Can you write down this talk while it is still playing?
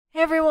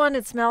everyone,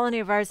 it's Melanie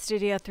of Art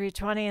Studio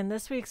 320, and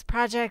this week's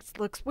project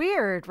looks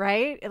weird,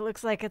 right? It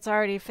looks like it's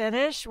already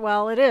finished.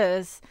 Well, it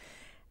is.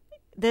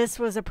 This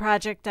was a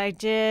project I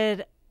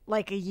did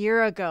like a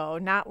year ago,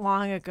 not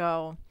long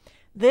ago.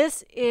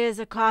 This is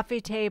a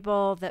coffee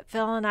table that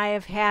Phil and I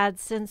have had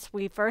since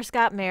we first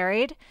got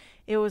married.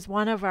 It was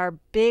one of our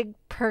big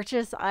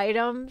purchase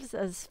items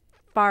as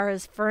far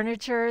as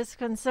furniture is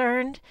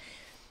concerned,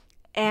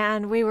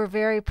 and we were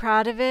very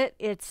proud of it.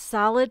 It's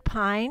solid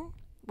pine,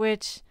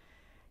 which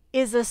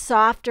is a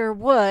softer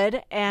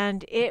wood,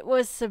 and it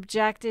was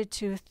subjected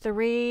to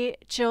 3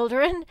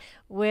 children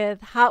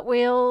with Hot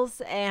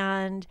Wheels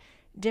and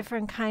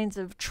different kinds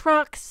of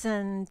trucks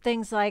and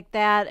things like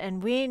that,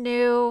 and we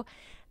knew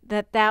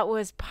that that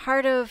was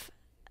part of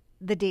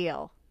the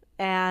deal,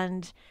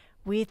 and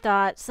we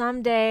thought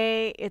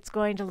someday it's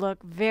going to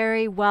look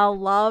very well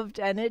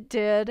loved, and it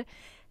did.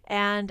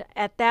 And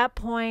at that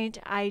point,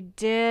 I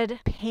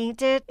did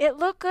paint it. It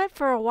looked good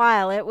for a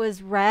while. It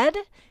was red.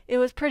 It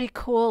was pretty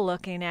cool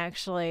looking,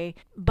 actually.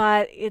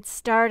 But it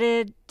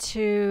started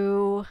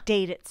to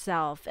date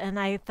itself. And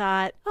I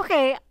thought,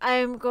 okay,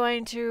 I'm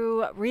going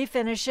to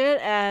refinish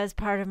it as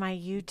part of my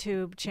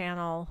YouTube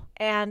channel.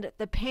 And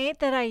the paint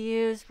that I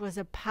used was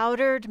a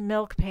powdered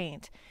milk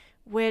paint,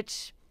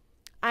 which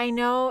I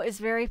know is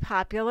very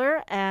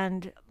popular,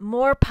 and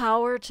more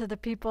power to the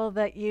people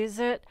that use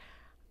it.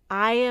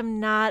 I am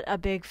not a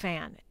big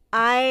fan.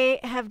 I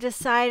have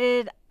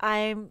decided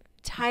I'm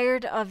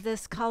tired of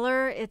this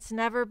color. It's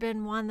never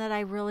been one that I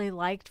really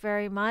liked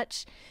very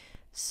much.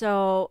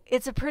 So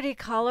it's a pretty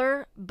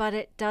color, but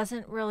it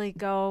doesn't really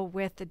go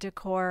with the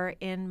decor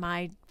in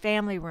my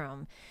family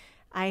room.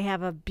 I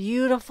have a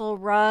beautiful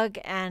rug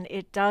and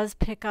it does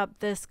pick up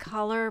this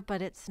color,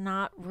 but it's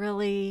not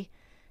really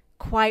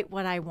quite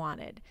what I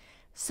wanted.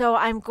 So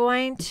I'm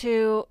going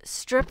to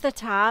strip the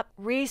top,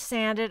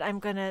 resand it. I'm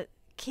going to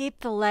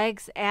keep the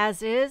legs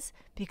as is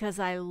because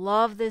I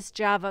love this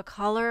Java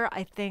color.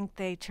 I think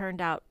they turned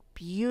out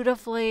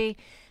beautifully.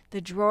 The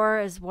drawer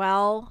as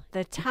well.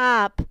 The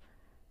top,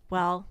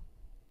 well,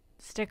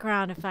 stick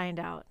around to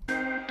find out.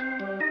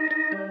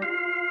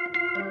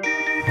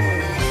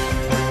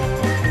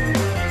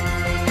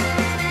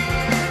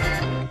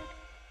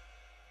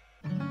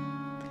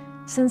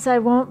 Since I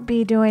won't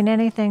be doing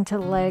anything to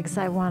the legs,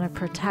 I want to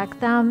protect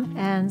them,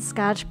 and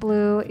Scotch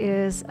Blue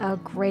is a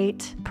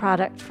great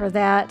product for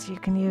that. You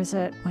can use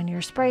it when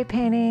you're spray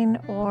painting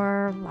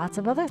or lots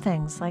of other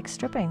things like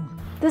stripping.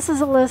 This is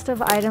a list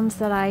of items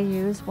that I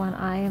use when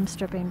I am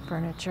stripping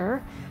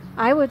furniture.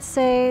 I would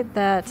say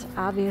that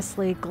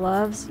obviously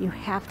gloves, you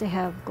have to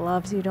have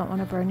gloves. You don't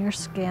want to burn your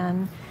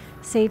skin.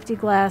 Safety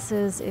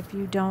glasses if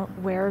you don't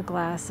wear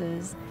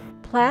glasses.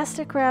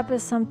 Plastic wrap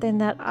is something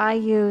that I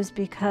use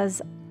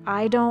because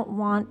I don't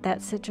want that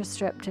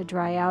Citristrip to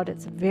dry out.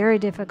 It's very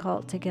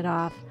difficult to get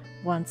off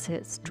once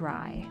it's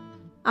dry.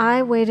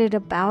 I waited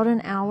about an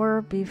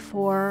hour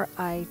before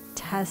I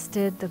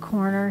tested the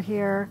corner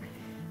here.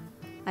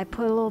 I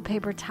put a little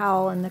paper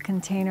towel in the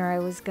container I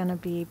was going to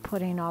be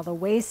putting all the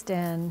waste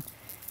in,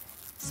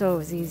 so it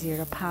was easier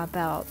to pop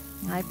out.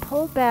 I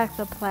pulled back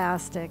the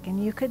plastic,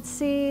 and you could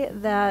see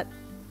that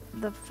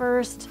the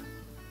first,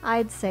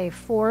 I'd say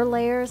 4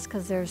 layers,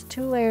 because there's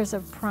 2 layers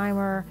of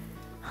primer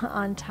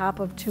on top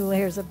of 2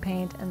 layers of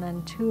paint, and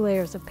then 2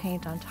 layers of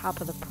paint on top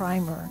of the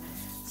primer.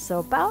 So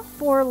about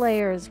 4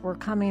 layers were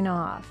coming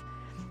off.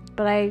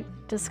 But I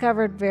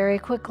discovered very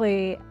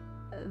quickly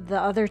the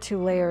other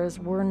 2 layers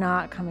were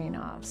not coming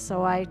off.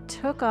 So I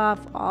took off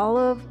all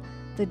of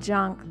the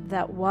junk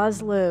that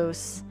was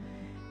loose,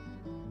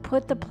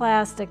 put the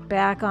plastic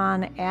back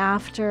on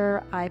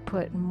after I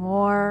put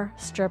more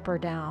stripper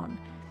down,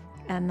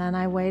 and then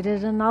I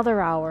waited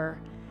another hour.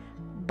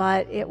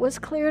 But it was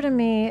clear to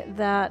me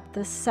that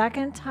the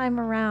second time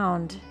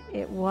around,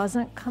 it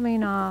wasn't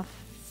coming off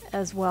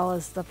as well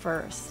as the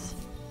first.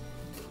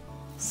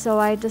 So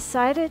I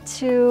decided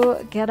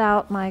to get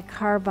out my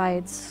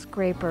Carbide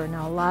Scraper.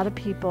 Now, a lot of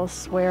people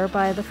swear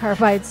by the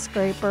Carbide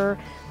Scraper.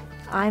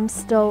 I'm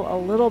still a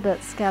little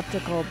bit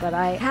skeptical, but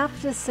I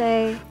have to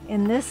say,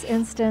 in this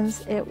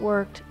instance, it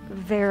worked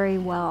very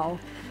well.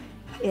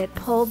 It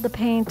pulled the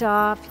paint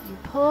off. You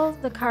pull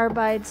the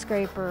Carbide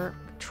Scraper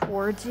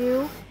towards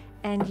you,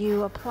 and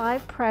you apply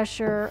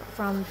pressure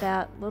from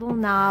that little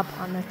knob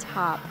on the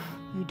top.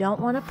 You don't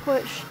want to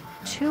push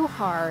too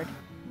hard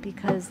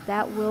because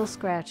that will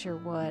scratch your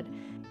wood.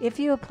 If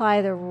you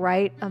apply the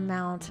right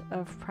amount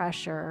of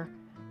pressure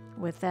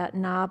with that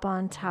knob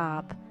on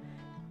top,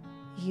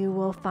 you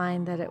will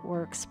find that it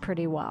works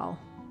pretty well.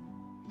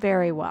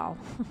 Very well.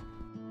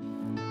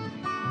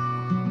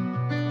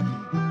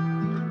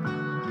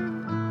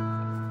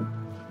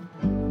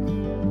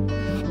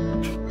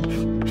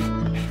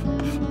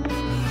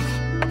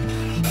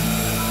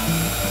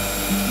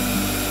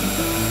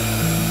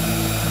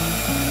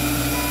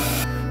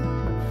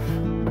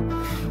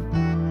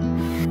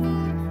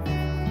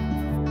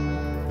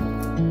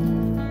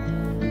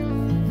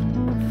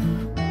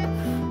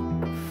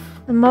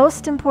 The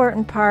most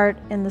important part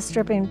in the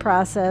stripping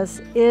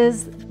process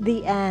is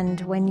the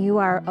end, when you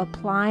are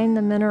applying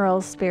the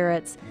mineral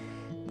spirits.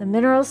 The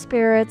mineral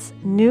spirits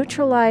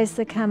neutralize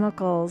the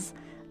chemicals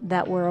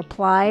that were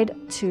applied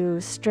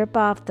to strip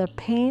off the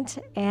paint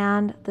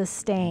and the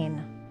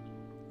stain.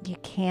 You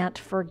can't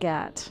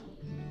forget.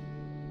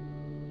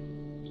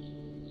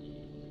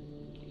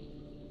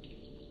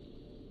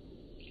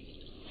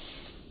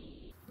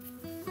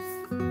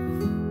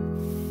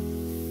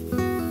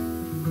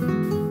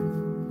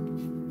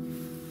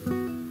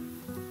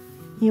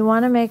 You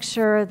want to make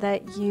sure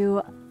that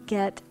you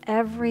get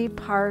every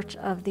part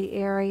of the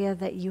area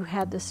that you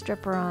had the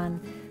stripper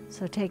on.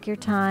 So take your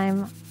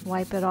time,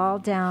 wipe it all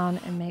down,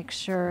 and make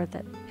sure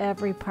that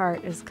every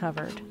part is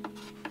covered.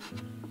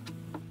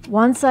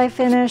 Once I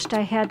finished,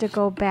 I had to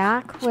go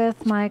back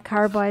with my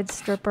carbide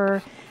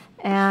stripper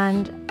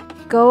and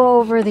go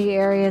over the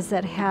areas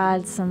that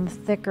had some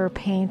thicker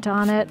paint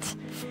on it.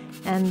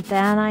 And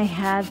then I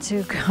had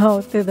to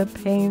go through the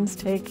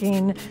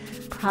painstaking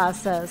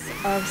process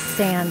of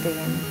sanding.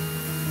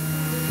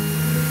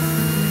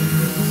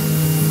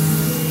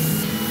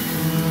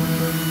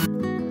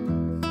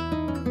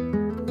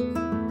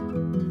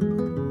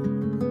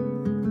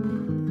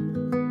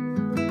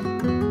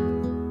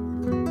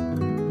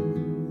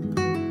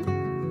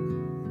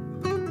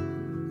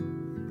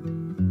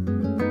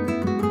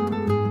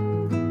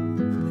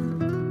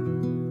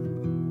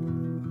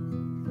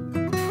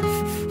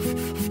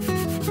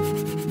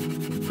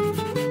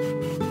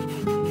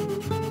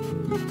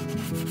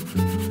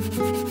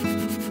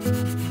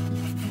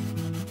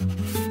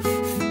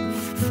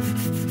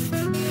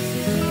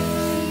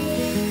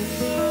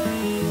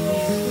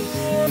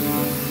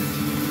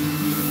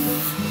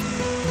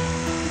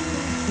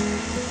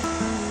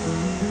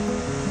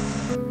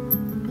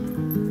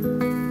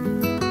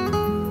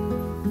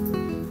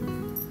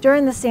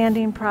 During the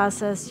sanding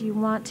process, you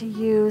want to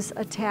use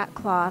a tack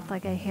cloth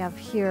like I have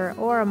here,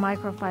 or a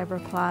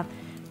microfiber cloth,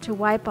 to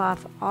wipe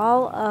off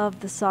all of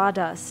the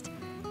sawdust,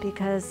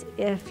 because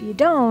if you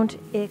don't,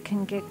 it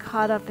can get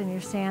caught up in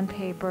your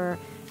sandpaper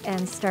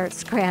and start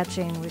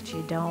scratching, which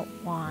you don't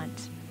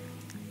want.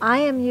 I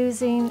am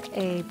using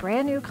a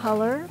brand new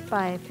color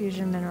by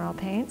Fusion Mineral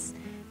Paints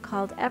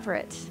called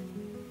Everett.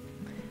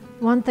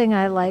 One thing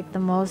I like the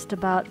most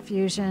about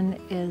Fusion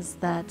is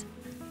that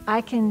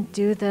I can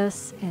do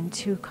this in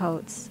 2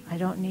 coats. I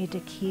don't need to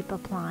keep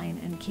applying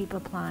and keep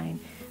applying.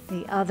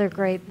 The other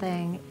great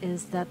thing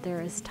is that there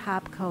is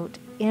top coat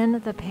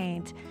in the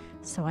paint,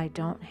 so I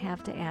don't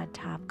have to add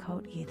top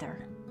coat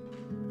either.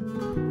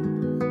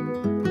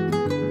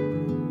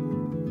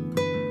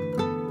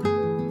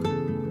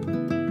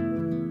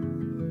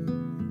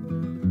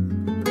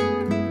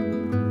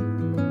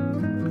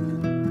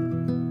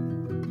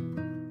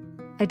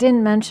 I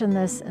didn't mention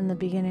this in the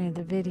beginning of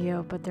the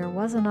video, but there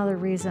was another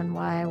reason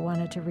why I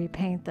wanted to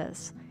repaint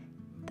this.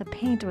 The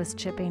paint was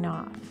chipping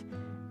off,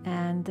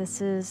 and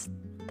this is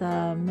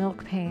the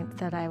milk paint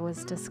that I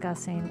was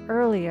discussing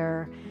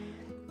earlier.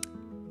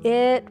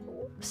 It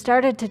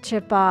started to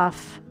chip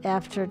off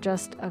after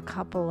just a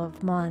couple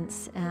of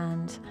months,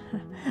 and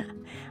I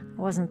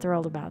wasn't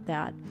thrilled about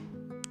that.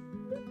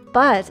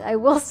 But I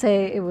will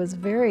say it was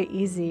very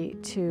easy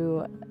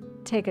to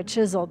take a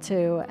chisel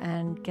to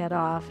and get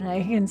off, and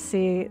I can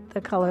see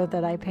the color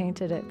that I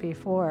painted it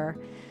before.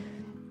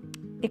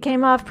 It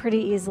came off pretty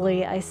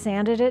easily. I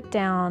sanded it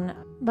down,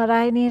 but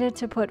I needed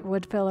to put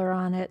wood filler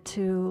on it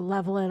to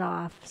level it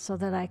off so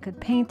that I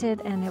could paint it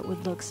and it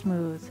would look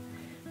smooth.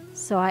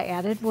 So I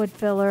added wood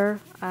filler.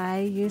 I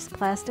used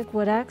plastic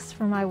Wood X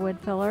for my wood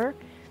filler.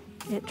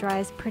 It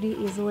dries pretty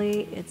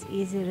easily, it's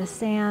easy to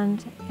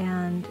sand,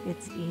 and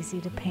it's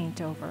easy to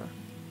paint over.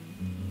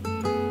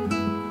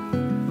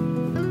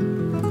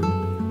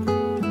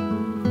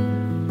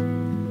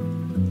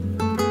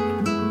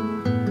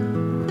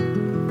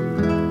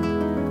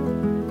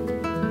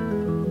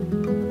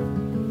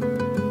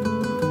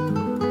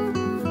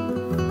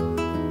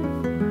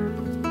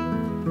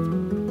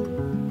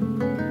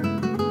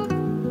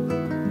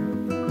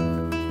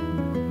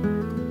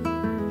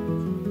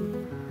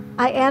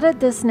 I added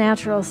this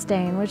natural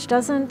stain, which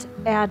doesn't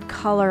add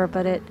color,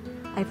 but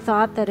I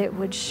thought that it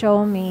would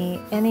show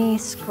me any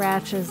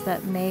scratches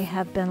that may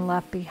have been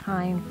left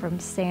behind from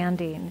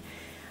sanding.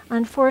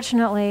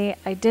 Unfortunately,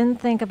 I didn't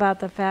think about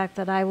the fact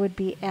that I would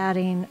be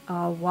adding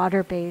a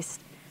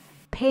water-based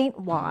paint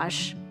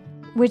wash,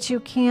 which you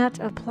can't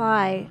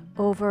apply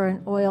over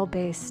an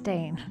oil-based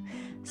stain.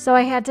 So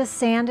I had to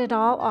sand it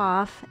all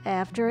off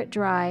after it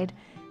dried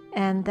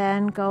and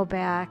then go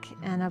back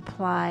and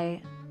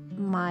apply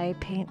my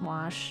paint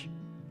wash.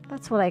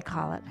 That's what I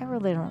call it. I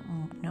really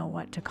don't know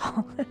what to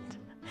call it.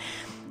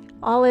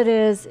 All it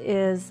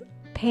is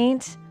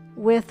paint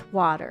with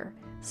water.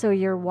 So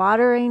you're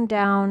watering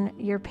down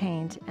your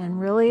paint, and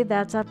really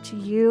that's up to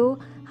you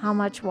how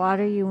much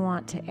water you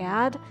want to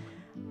add.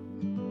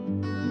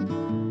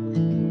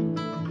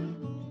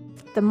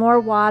 The more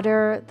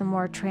water, the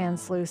more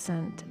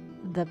translucent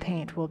the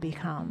paint will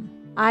become.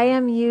 I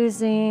am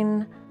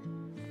using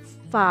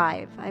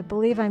 5. I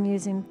believe I'm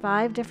using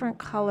 5 different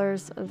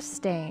colors of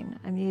stain.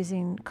 I'm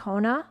using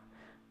Kona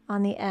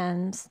on the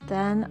ends,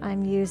 then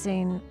I'm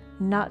using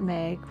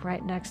Nutmeg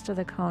right next to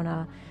the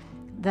Kona,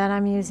 then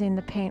I'm using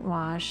the paint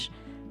wash,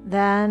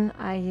 then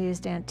I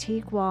used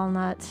Antique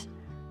Walnut,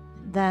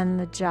 then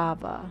the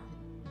Java,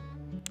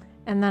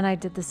 and then I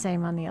did the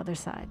same on the other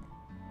side.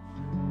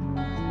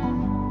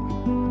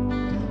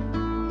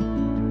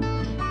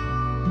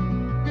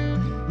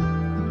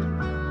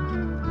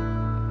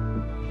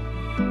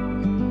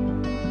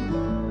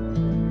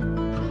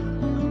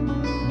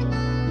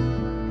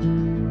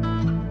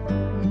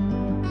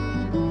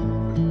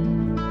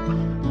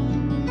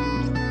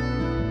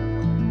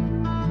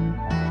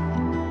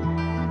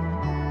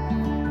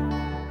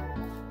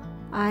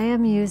 I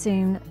am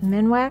using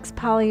Minwax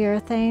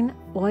polyurethane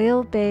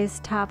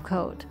oil-based top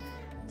coat.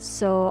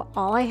 So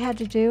all I had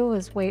to do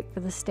was wait for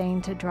the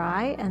stain to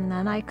dry, and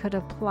then I could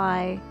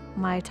apply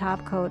my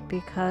top coat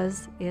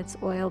because it's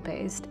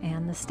oil-based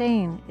and the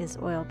stain is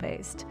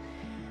oil-based.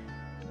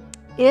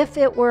 If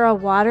it were a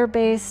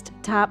water-based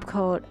top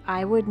coat,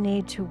 I would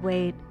need to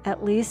wait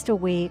at least a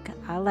week.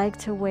 I like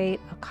to wait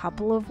a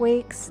couple of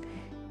weeks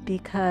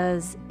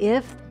because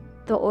if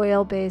the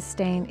oil-based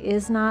stain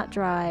is not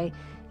dry,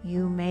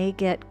 you may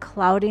get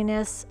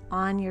cloudiness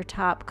on your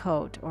top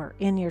coat or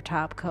in your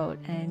top coat,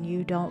 and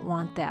you don't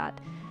want that.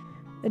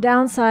 The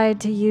downside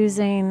to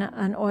using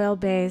an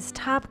oil-based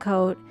top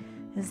coat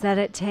is that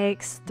it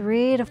takes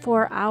 3 to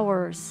 4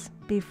 hours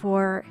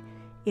before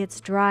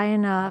it's dry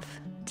enough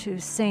to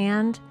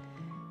sand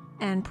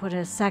and put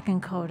a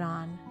second coat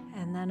on,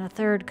 and then a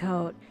third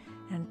coat,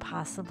 and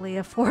possibly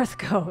a fourth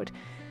coat.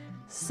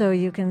 So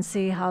you can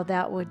see how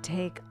that would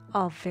take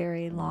a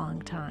very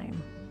long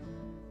time.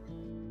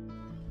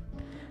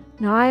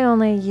 Now I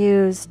only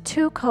use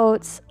 2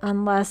 coats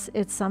unless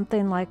it's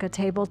something like a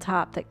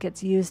tabletop that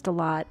gets used a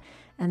lot,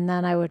 and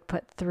then I would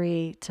put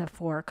 3 to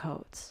 4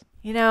 coats.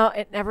 You know,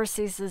 it never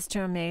ceases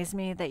to amaze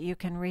me that you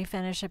can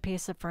refinish a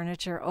piece of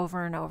furniture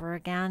over and over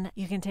again.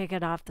 You can take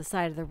it off the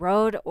side of the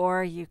road,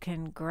 or you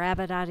can grab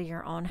it out of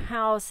your own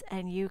house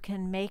and you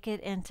can make it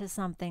into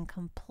something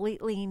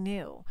completely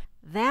new.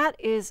 That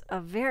is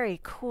a very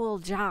cool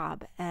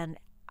job, and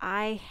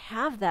I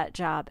have that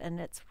job,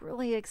 and it's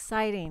really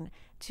exciting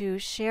to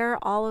share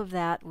all of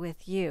that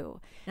with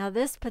you. Now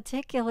this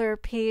particular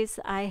piece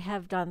I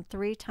have done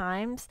 3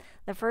 times.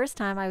 The first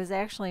time I was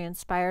actually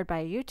inspired by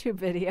a YouTube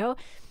video.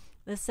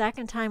 The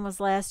second time was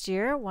last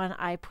year when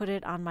I put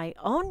it on my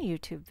own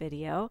YouTube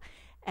video,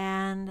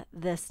 and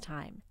this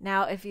time.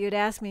 Now if you'd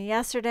asked me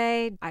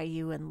yesterday, are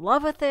you in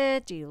love with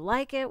it? Do you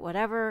like it?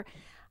 Whatever.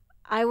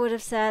 I would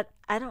have said,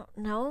 I don't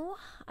know.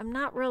 I'm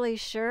not really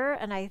sure,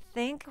 and I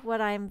think what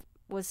I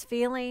was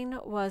feeling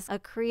was a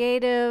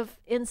creative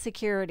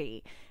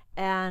insecurity,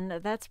 and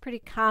that's pretty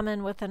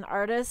common with an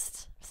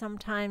artist.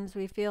 Sometimes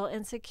we feel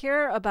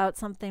insecure about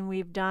something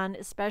we've done,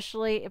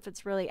 especially if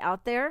it's really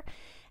out there.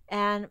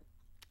 And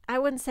I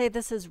wouldn't say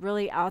this is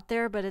really out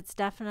there, but it's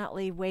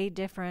definitely way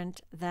different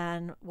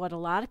than what a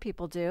lot of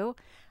people do.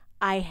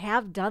 I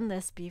have done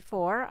this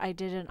before. I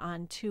did it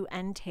on 2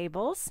 end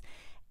tables,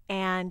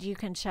 and you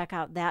can check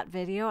out that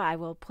video. I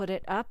will put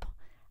it up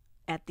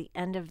at the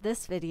end of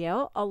this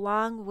video,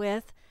 along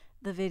with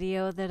the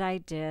video that I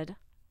did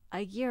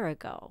a year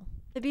ago.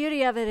 The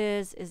beauty of it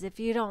is if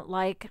you don't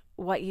like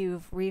what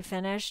you've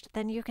refinished,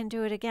 then you can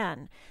do it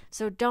again.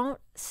 So don't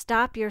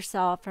stop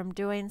yourself from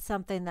doing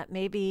something that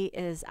maybe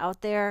is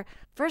out there.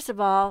 First of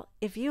all,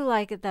 if you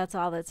like it, that's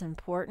all that's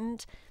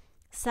important.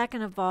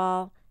 Second of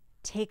all,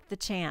 take the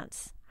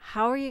chance.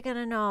 How are you going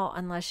to know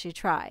unless you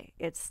try?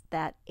 It's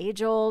that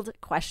age-old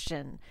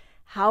question.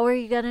 How are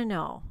you going to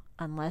know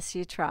unless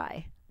you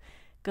try?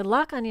 Good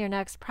luck on your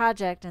next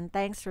project, and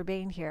thanks for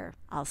being here.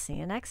 I'll see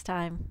you next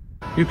time.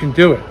 You can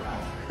do it.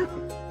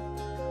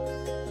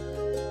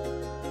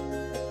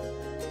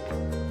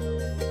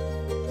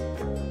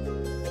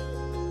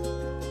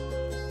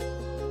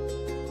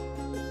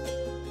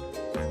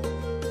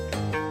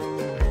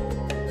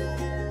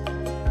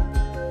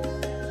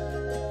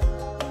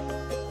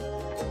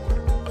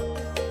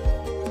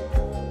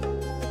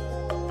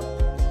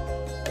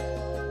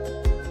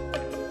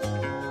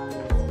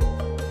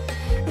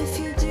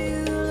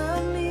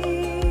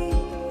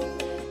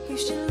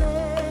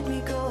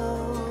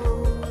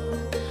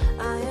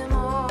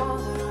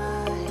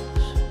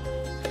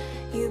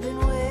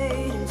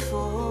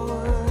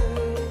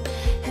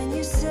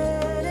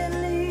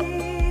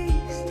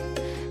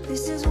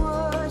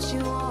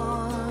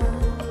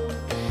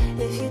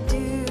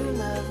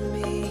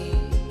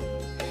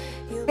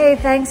 Hey,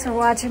 thanks for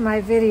watching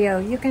my video.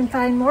 You can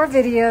find more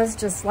videos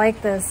just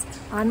like this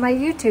on my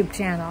YouTube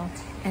channel.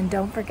 And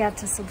don't forget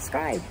to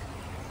subscribe.